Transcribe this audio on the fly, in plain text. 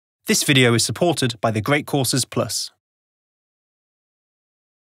This video is supported by the Great Courses Plus.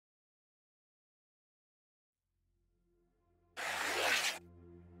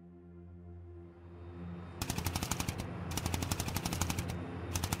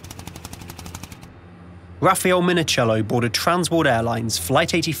 Raffaele Minichiello boarded Transworld Airlines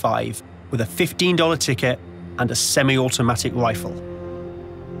Flight 85 with a $15 ticket and a semi-automatic rifle.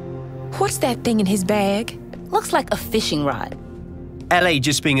 What's that thing in his bag? Looks like a fishing rod. LA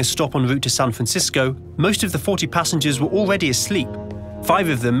just being a stop en route to San Francisco, most of the 40 passengers were already asleep. 5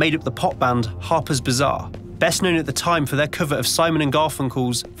 of them made up the pop band Harper's Bazaar, best known at the time for their cover of Simon &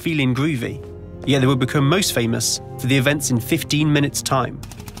 Garfunkel's Feelin' Groovy. Yet they would become most famous for the events in 15 minutes' time.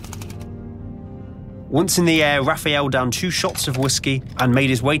 Once in the air, Raffaele downed 2 shots of whiskey and made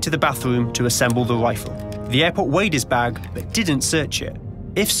his way to the bathroom to assemble the rifle. The airport weighed his bag, but didn't search it.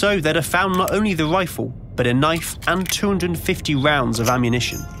 If so, they'd have found not only the rifle, but a knife and 250 rounds of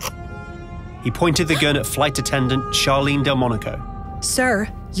ammunition. He pointed the gun at flight attendant Charlene Del Monaco. Sir,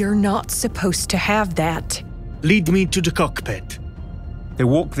 you're not supposed to have that. Lead me to the cockpit. They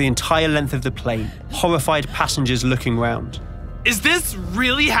walked the entire length of the plane, horrified passengers looking round. Is this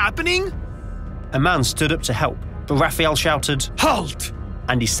really happening? A man stood up to help, but Raffaele shouted, "Halt!"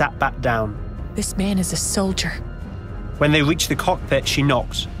 and he sat back down. This man is a soldier. When they reached the cockpit, she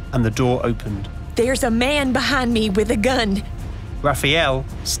knocked, and the door opened. There's a man behind me with a gun. Raffaele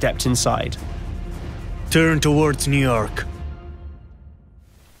stepped inside. Turn towards New York.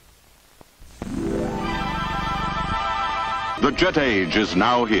 The jet age is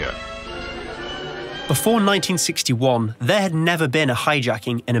now here. Before 1961, there had never been a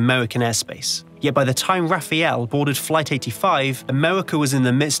hijacking in American airspace. Yet by the time Raffaele boarded Flight 85, America was in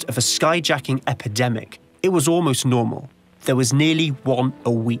the midst of a skyjacking epidemic. It was almost normal. There was nearly one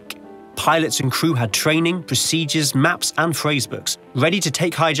a week. Pilots and crew had training, procedures, maps and phrasebooks, ready to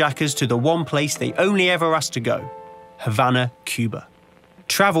take hijackers to the one place they only ever asked to go: Havana, Cuba.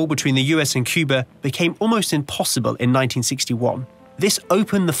 Travel between the US and Cuba became almost impossible in 1961. This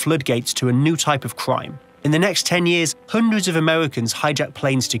opened the floodgates to a new type of crime. In the next 10 years, hundreds of Americans hijacked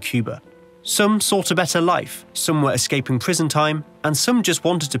planes to Cuba. Some sought a better life, some were escaping prison time, and some just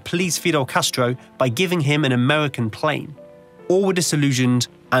wanted to please Fidel Castro by giving him an American plane. All were disillusioned,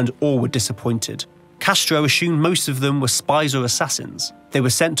 and all were disappointed. Castro assumed most of them were spies or assassins. They were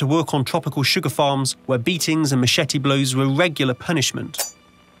sent to work on tropical sugar farms, where beatings and machete blows were regular punishment.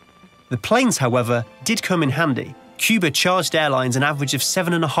 The planes, however, did come in handy. Cuba charged airlines an average of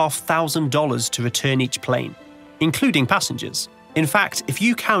 $7,500 to return each plane, including passengers. In fact, if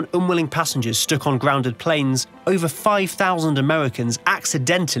you count unwilling passengers stuck on grounded planes, over 5,000 Americans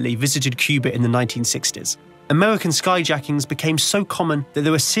accidentally visited Cuba in the 1960s. American skyjackings became so common that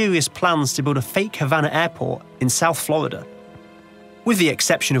there were serious plans to build a fake Havana airport in South Florida. With the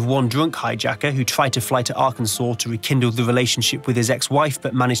exception of one drunk hijacker who tried to fly to Arkansas to rekindle the relationship with his ex-wife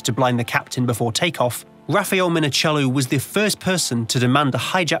but managed to blind the captain before takeoff, Raffaele Minichiello was the first person to demand a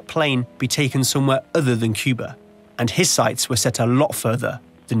hijacked plane be taken somewhere other than Cuba, and his sights were set a lot further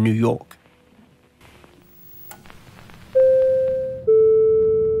than New York.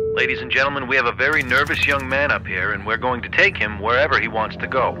 Ladies and gentlemen, we have a very nervous young man up here, and we're going to take him wherever he wants to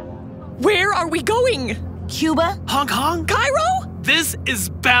go. Where are we going? Cuba? Hong Kong? Cairo? This is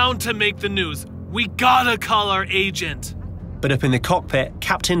bound to make the news. We gotta call our agent. But up in the cockpit,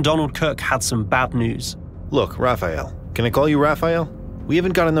 Captain Donald Cook had some bad news. Look, Raffaele. Can I call you Raffaele? We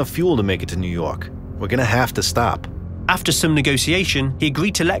haven't got enough fuel to make it to New York. We're gonna have to stop. After some negotiation, he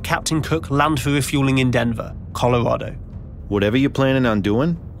agreed to let Captain Cook land for refueling in Denver, Colorado. Whatever you're planning on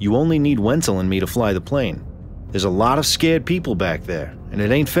doing, you only need Wenzel and me to fly the plane. There's a lot of scared people back there, and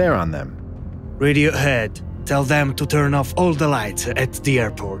it ain't fair on them. Radio ahead. Tell them to turn off all the lights at the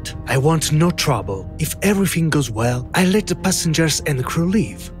airport. I want no trouble. If everything goes well, I let the passengers and the crew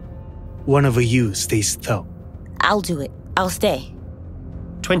leave. One of you stays though. I'll do it. I'll stay.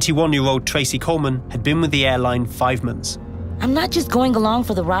 21-year-old Tracy Coleman had been with the airline 5 months. I'm not just going along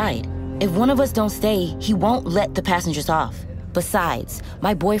for the ride. If one of us don't stay, he won't let the passengers off. Besides,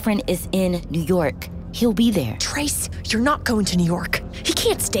 my boyfriend is in New York. He'll be there. Trace, you're not going to New York. He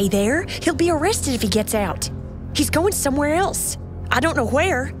can't stay there. He'll be arrested if he gets out. He's going somewhere else. I don't know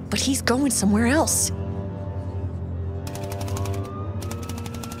where, but he's going somewhere else.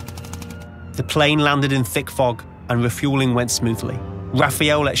 The plane landed in thick fog and refueling went smoothly.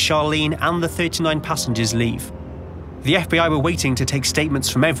 Raffaele let Charlene and the 39 passengers leave. The FBI were waiting to take statements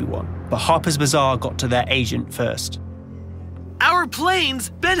from everyone, but Harper's Bazaar got to their agent first. Our plane's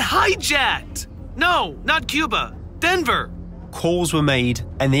been hijacked! No, not Cuba. Denver. Calls were made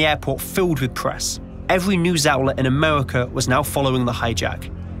and the airport filled with press. Every news outlet in America was now following the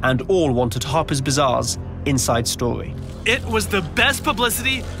hijack. and all wanted Harper's Bazaar's inside story. It was the best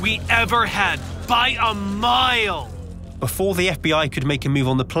publicity we ever had, by a mile! Before the FBI could make a move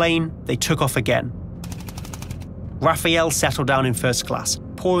on the plane, they took off again. Raffaele settled down in first class,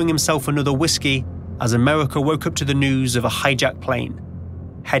 pouring himself another whiskey as America woke up to the news of a hijacked plane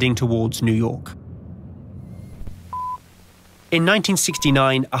heading towards New York. In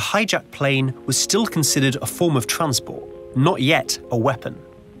 1969, a hijacked plane was still considered a form of transport, not yet a weapon.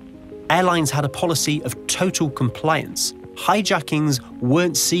 Airlines had a policy of total compliance. Hijackings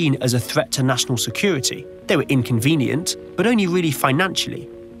weren't seen as a threat to national security. They were inconvenient, but only really financially.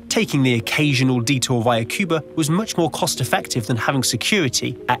 Taking the occasional detour via Cuba was much more cost-effective than having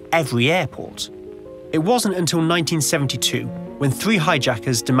security at every airport. It wasn't until 1972, when 3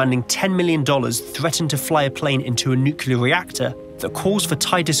 hijackers demanding $10 million threatened to fly a plane into a nuclear reactor, that calls for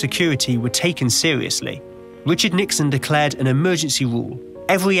tighter security were taken seriously. Richard Nixon declared an emergency rule.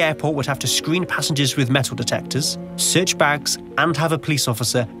 Every airport would have to screen passengers with metal detectors, search bags, and have a police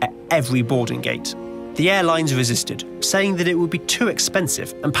officer at every boarding gate. The airlines resisted, saying that it would be too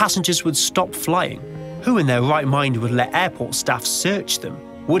expensive and passengers would stop flying. Who in their right mind would let airport staff search them?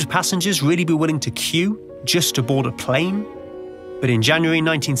 Would passengers really be willing to queue just to board a plane? But in January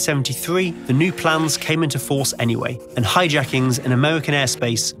 1973, the new plans came into force anyway, and hijackings in American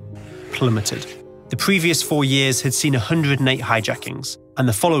airspace plummeted. The previous 4 years had seen 108 hijackings, and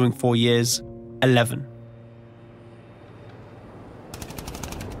the following 4 years, 11.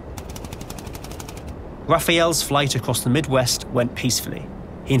 Raffaele's flight across the Midwest went peacefully.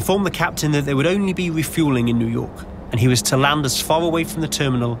 He informed the captain that they would only be refueling in New York, and he was to land as far away from the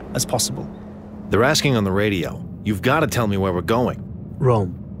terminal as possible. They're asking on the radio. You've got to tell me where we're going.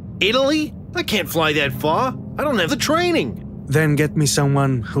 Rome. Italy? I can't fly that far. I don't have the training. Then get me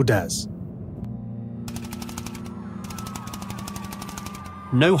someone who does.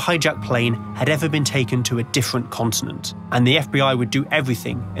 No hijacked plane had ever been taken to a different continent, and the FBI would do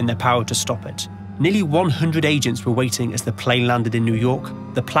everything in their power to stop it. Nearly 100 agents were waiting as the plane landed in New York.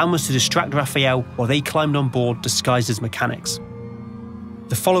 The plan was to distract Raffaele while they climbed on board disguised as mechanics.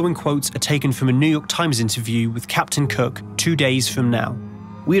 The following quotes are taken from a New York Times interview with Captain Cook 2 days from now.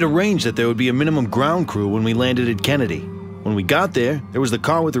 We had arranged that there would be a minimum ground crew when we landed at Kennedy. When we got there was the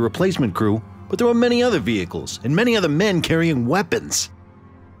car with the replacement crew, but there were many other vehicles and many other men carrying weapons.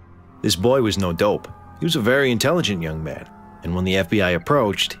 This boy was no dope. He was a very intelligent young man, and when the FBI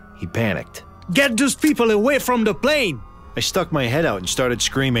approached, he panicked. Get those people away from the plane! I stuck my head out and started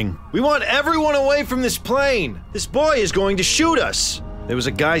screaming, "We want everyone away from this plane! This boy is going to shoot us!" There was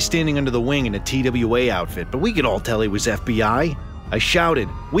a guy standing under the wing in a TWA outfit, but we could all tell he was FBI. I shouted,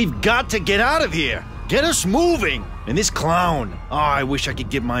 "We've got to get out of here! Get us moving!" And this clown, I wish I could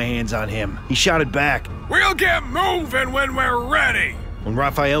get my hands on him. He shouted back, We'll get moving when we're ready! When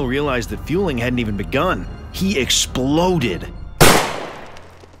Raffaele realized that fueling hadn't even begun, he exploded.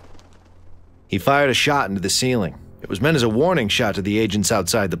 He fired a shot into the ceiling. It was meant as a warning shot to the agents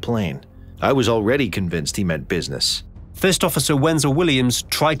outside the plane. I was already convinced he meant business. First Officer Wenzel Williams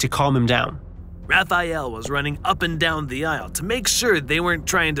tried to calm him down. Raffaele was running up and down the aisle to make sure they weren't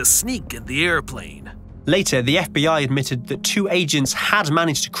trying to sneak in the airplane. Later, the FBI admitted that 2 agents had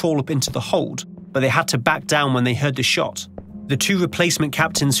managed to crawl up into the hold, but they had to back down when they heard the shot. The 2 replacement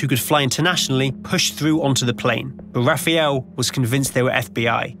captains who could fly internationally pushed through onto the plane, but Raffaele was convinced they were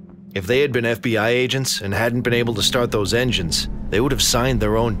FBI. If they had been FBI agents and hadn't been able to start those engines, they would have signed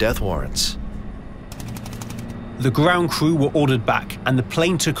their own death warrants. The ground crew were ordered back, and the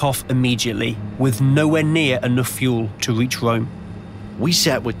plane took off immediately, with nowhere near enough fuel to reach Rome. We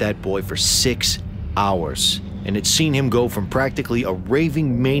sat with that boy for 6 hours, and had seen him go from practically a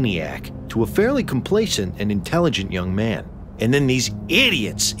raving maniac to a fairly complacent and intelligent young man. And then these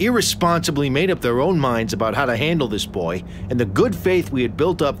idiots irresponsibly made up their own minds about how to handle this boy, and the good faith we had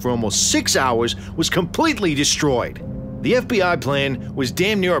built up for almost 6 hours was completely destroyed. The FBI plan was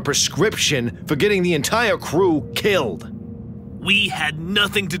damn near a prescription for getting the entire crew killed. We had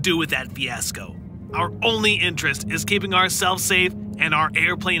nothing to do with that fiasco. Our only interest is keeping ourselves safe and our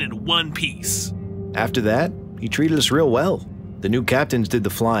airplane in one piece. After that, he treated us real well. The new captains did the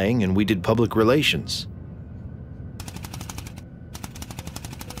flying, and we did public relations.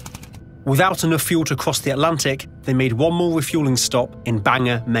 Without enough fuel to cross the Atlantic, they made one more refueling stop in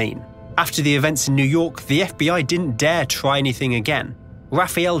Bangor, Maine. After the events in New York, the FBI didn't dare try anything again.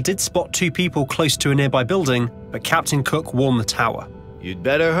 Raffaele did spot 2 people close to a nearby building, but Captain Cook warned the tower. You'd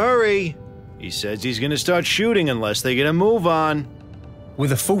better hurry. He says he's going to start shooting unless they get a move on.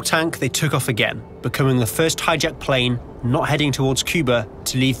 With a full tank, they took off again, becoming the first hijacked plane not heading towards Cuba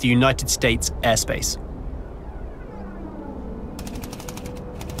to leave the United States airspace.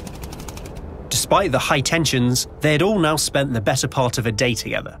 Despite the high tensions, they had all now spent the better part of a day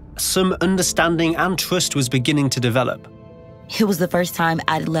together. Some understanding and trust was beginning to develop. It was the first time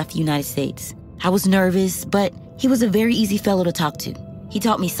I'd left the United States. I was nervous, but he was a very easy fellow to talk to. He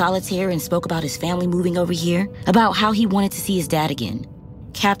taught me solitaire and spoke about his family moving over here, about how he wanted to see his dad again.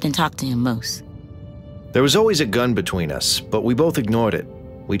 Captain talked to him most. There was always a gun between us, but we both ignored it.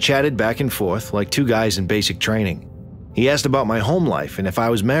 We chatted back and forth like two guys in basic training. He asked about my home life and if I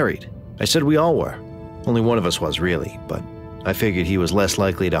was married. I said we all were. Only one of us was really, but I figured he was less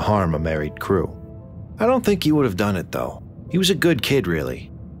likely to harm a married crew. I don't think he would have done it though. He was a good kid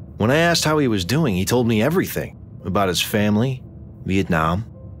really. When I asked how he was doing, he told me everything. About his family, Vietnam,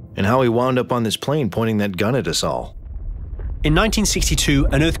 and how he wound up on this plane pointing that gun at us all. In 1962,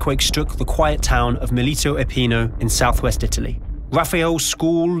 an earthquake struck the quiet town of Milito Epino in southwest Italy. Raffaele's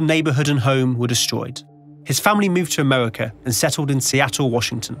school, neighborhood and home were destroyed. His family moved to America and settled in Seattle,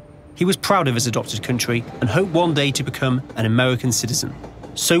 Washington. He was proud of his adopted country and hoped one day to become an American citizen.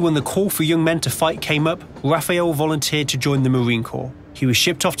 So when the call for young men to fight came up, Raffaele volunteered to join the Marine Corps. He was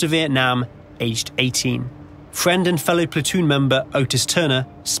shipped off to Vietnam, aged 18. Friend and fellow platoon member Otis Turner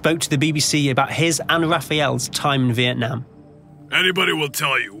spoke to the BBC about his and Raffaele's time in Vietnam. Anybody will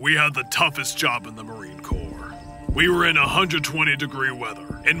tell you we had the toughest job in the Marine Corps. We were in 120-degree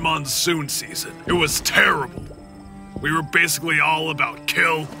weather in monsoon season. It was terrible. We were basically all about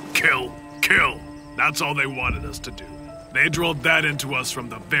kill, kill, kill. That's all they wanted us to do. They drilled that into us from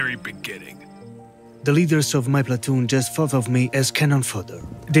the very beginning. The leaders of my platoon just thought of me as cannon fodder.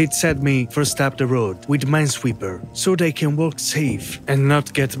 They'd set me first up the road with minesweeper so they can walk safe and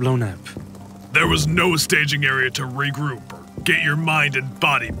not get blown up. There was no staging area to regroup or get your mind and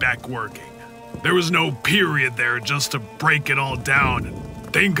body back working. There was no period there just to break it all down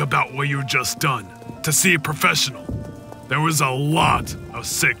and think about what you'd just done, to see a professional. There was a lot of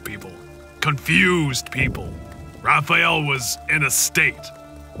sick people, confused people. Raffaele was in a state.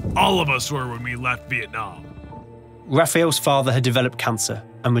 All of us were when we left Vietnam. Raffaele's father had developed cancer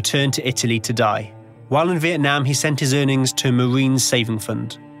and returned to Italy to die. While in Vietnam, he sent his earnings to a Marine saving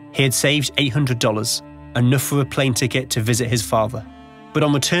fund. He had saved $800, enough for a plane ticket to visit his father. But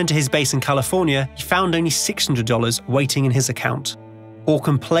on return to his base in California, he found only $600 waiting in his account. All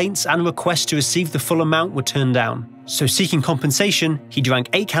complaints and requests to receive the full amount were turned down. So seeking compensation, he drank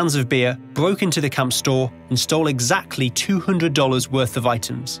 8 cans of beer, broke into the camp store, and stole exactly $200 worth of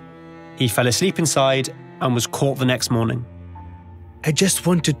items. He fell asleep inside and was caught the next morning. I just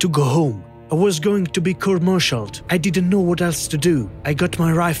wanted to go home. I was going to be court-martialed. I didn't know what else to do. I got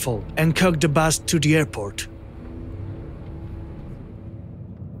my rifle and cocked the bus to the airport.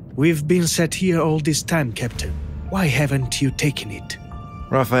 We've been sat here all this time, Captain. Why haven't you taken it?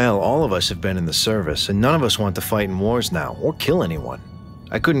 Raffaele, all of us have been in the service, and none of us want to fight in wars now, or kill anyone.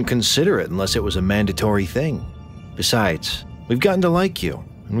 I couldn't consider it unless it was a mandatory thing. Besides, we've gotten to like you,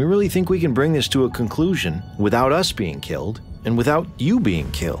 and we really think we can bring this to a conclusion without us being killed, and without you being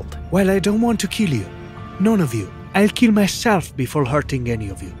killed. Well, I don't want to kill you. None of you. I'll kill myself before hurting any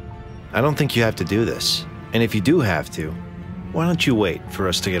of you. I don't think you have to do this. And if you do have to, why don't you wait for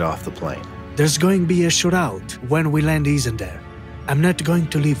us to get off the plane? There's going to be a shootout when we land, isn't there? I'm not going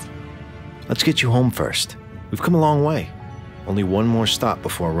to leave. Let's get you home first. We've come a long way. Only one more stop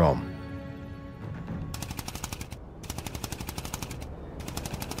before Rome.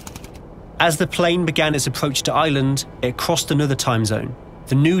 As the plane began its approach to Ireland, it crossed another time zone.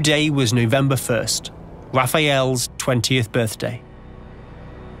 The new day was November 1st, Raffaele's 20th birthday.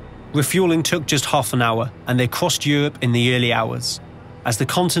 Refueling took just half an hour, and they crossed Europe in the early hours. As the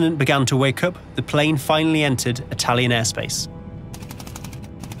continent began to wake up, the plane finally entered Italian airspace.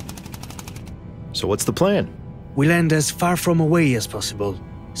 So what's the plan? We land as far from away as possible.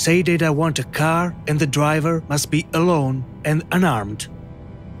 Say that I want a car and the driver must be alone and unarmed.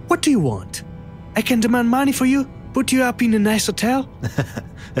 What do you want? I can demand money for you? Put you up in a nice hotel?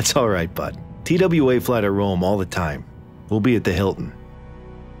 That's all right, bud. TWA fly to Rome all the time. We'll be at the Hilton.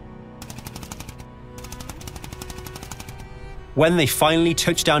 When they finally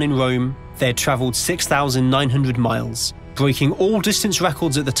touched down in Rome, they had travelled 6,900 miles, breaking all distance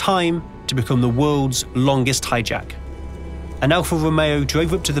records at the time to become the world's longest hijack. An Alfa Romeo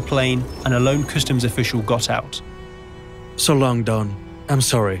drove up to the plane and a lone customs official got out. So long, Don. I'm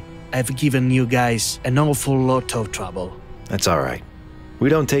sorry. I've given you guys an awful lot of trouble. That's all right. We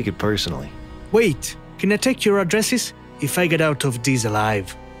don't take it personally. Wait, can I take your addresses? If I get out of this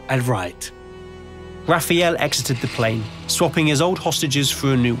alive, I'll write. Raffaele exited the plane, swapping his old hostages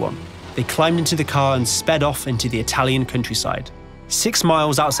for a new one. They climbed into the car and sped off into the Italian countryside. 6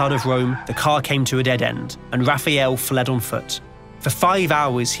 miles outside of Rome, the car came to a dead end, and Raffaele fled on foot. For 5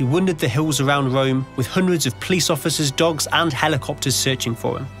 hours, he wandered the hills around Rome with hundreds of police officers, dogs, and helicopters searching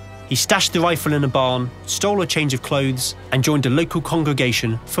for him. He stashed the rifle in a barn, stole a change of clothes, and joined a local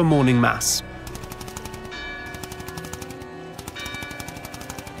congregation for morning mass.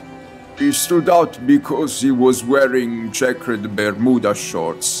 He stood out because he was wearing checkered Bermuda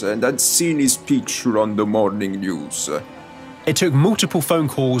shorts and I'd seen his picture on the morning news. It took multiple phone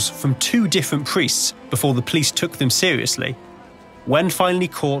calls from 2 different priests before the police took them seriously. When finally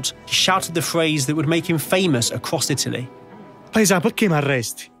caught, he shouted the phrase that would make him famous across Italy. Paesa, perché mi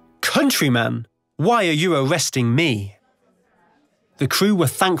arresti? Countryman, why are you arresting me? The crew were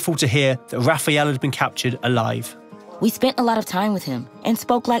thankful to hear that Raffaele had been captured alive. We spent a lot of time with him and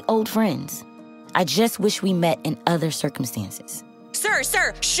spoke like old friends. I just wish we met in other circumstances.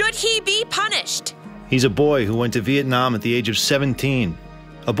 Sir, should he be punished? He's a boy who went to Vietnam at the age of 17.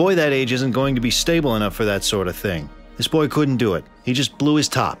 A boy that age isn't going to be stable enough for that sort of thing. This boy couldn't do it. He just blew his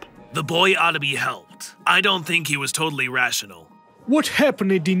top. The boy ought to be helped. I don't think he was totally rational. What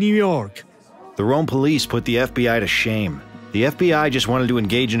happened in New York? The Rome police put the FBI to shame. The FBI just wanted to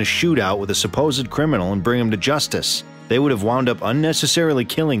engage in a shootout with a supposed criminal and bring him to justice. They would have wound up unnecessarily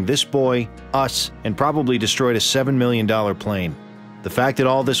killing this boy, us, and probably destroyed a $7 million plane. The fact that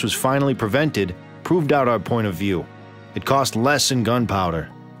all this was finally prevented proved out our point of view. It cost less in gunpowder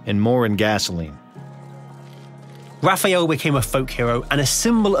and more in gasoline. Raffaele became a folk hero and a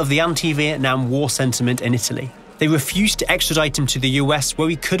symbol of the anti-Vietnam War sentiment in Italy. They refused to extradite him to the US, where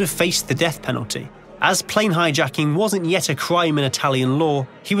he could have faced the death penalty. As plane hijacking wasn't yet a crime in Italian law,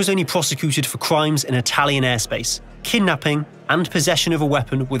 he was only prosecuted for crimes in Italian airspace, kidnapping, and possession of a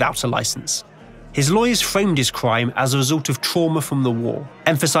weapon without a license. His lawyers framed his crime as a result of trauma from the war,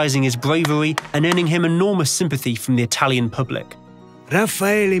 emphasizing his bravery and earning him enormous sympathy from the Italian public.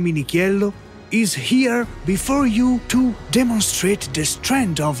 Raffaele Minichiello is here before you to demonstrate the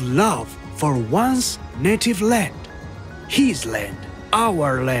strength of love for one's native land. His land,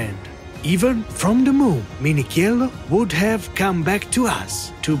 our land. Even from the moon, Minichiello would have come back to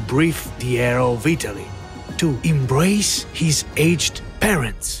us to breathe the air of Italy, to embrace his aged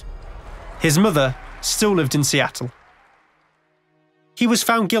parents. His mother still lived in Seattle. He was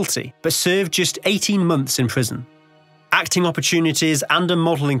found guilty, but served just 18 months in prison. Acting opportunities and a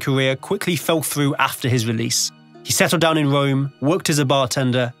modelling career quickly fell through after his release. He settled down in Rome, worked as a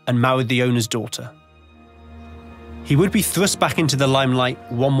bartender, and married the owner's daughter. He would be thrust back into the limelight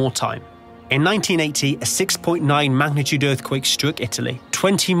one more time. In 1980, a 6.9 magnitude earthquake struck Italy,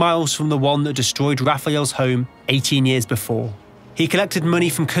 20 miles from the one that destroyed Raffaele's home 18 years before. He collected money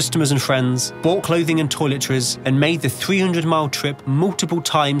from customers and friends, bought clothing and toiletries, and made the 300-mile trip multiple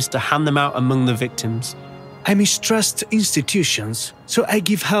times to hand them out among the victims. I mistrust institutions, so I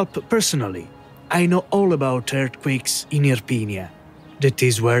give help personally. I know all about earthquakes in Irpinia. That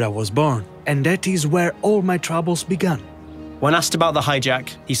is where I was born, and that is where all my troubles began. When asked about the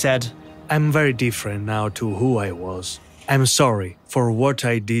hijack, he said, I'm very different now to who I was. I'm sorry for what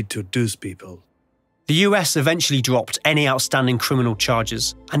I did to those people. The US eventually dropped any outstanding criminal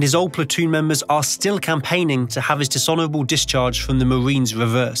charges, and his old platoon members are still campaigning to have his dishonorable discharge from the Marines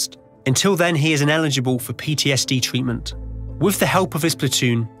reversed. Until then, he is ineligible for PTSD treatment. With the help of his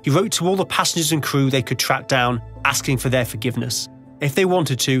platoon, he wrote to all the passengers and crew they could track down, asking for their forgiveness. If they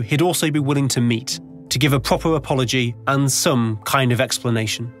wanted to, he'd also be willing to meet, to give a proper apology and some kind of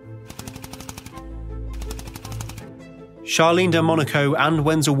explanation. Charlene de Monaco and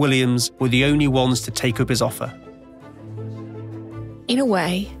Wenzel Williams were the only ones to take up his offer. In a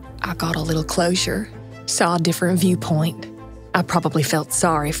way, I got a little closure, saw a different viewpoint. I probably felt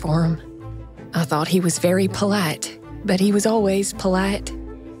sorry for him. I thought he was very polite, but he was always polite.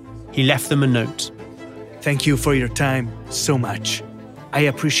 He left them a note. Thank you for your time so much. I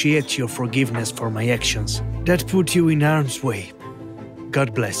appreciate your forgiveness for my actions that put you in harm's way.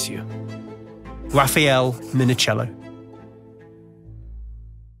 God bless you. Raffaele Minichiello.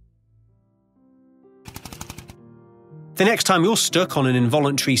 The next time you're stuck on an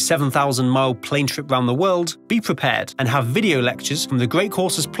involuntary 7,000-mile plane trip around the world, be prepared and have video lectures from the Great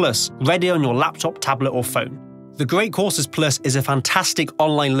Courses Plus ready on your laptop, tablet or phone. The Great Courses Plus is a fantastic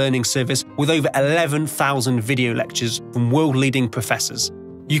online learning service with over 11,000 video lectures from world-leading professors.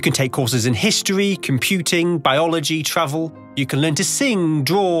 You can take courses in history, computing, biology, travel. You can learn to sing,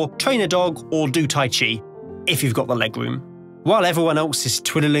 draw, train a dog or do Tai Chi, if you've got the legroom. While everyone else is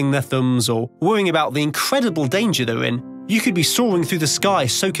twiddling their thumbs or worrying about the incredible danger they're in, you could be soaring through the sky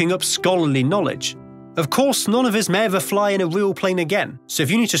soaking up scholarly knowledge. Of course, none of us may ever fly in a real plane again, so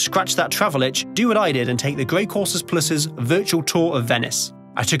if you need to scratch that travel itch, do what I did and take the Great Courses Plus's virtual tour of Venice.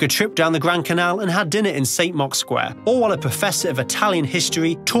 I took a trip down the Grand Canal and had dinner in St. Mark's Square, all while a professor of Italian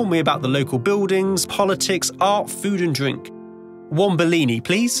history taught me about the local buildings, politics, art, food and drink. One Bellini,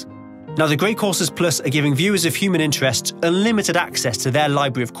 please. Now, the Great Courses Plus are giving viewers of Human Interest unlimited access to their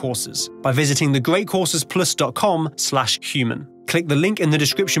library of courses by visiting thegreatcoursesplus.com/human. Click the link in the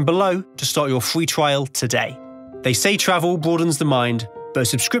description below to start your free trial today. They say travel broadens the mind, but a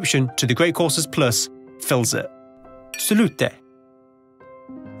subscription to the Great Courses Plus fills it. Salute!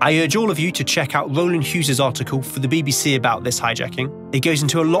 I urge all of you to check out Roland Hughes' article for the BBC about this hijacking. It goes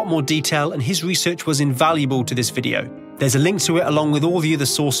into a lot more detail and his research was invaluable to this video. There's a link to it along with all the other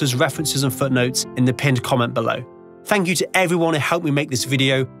sources, references and footnotes in the pinned comment below. Thank you to everyone who helped me make this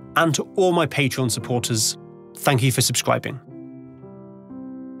video and to all my Patreon supporters. Thank you for subscribing.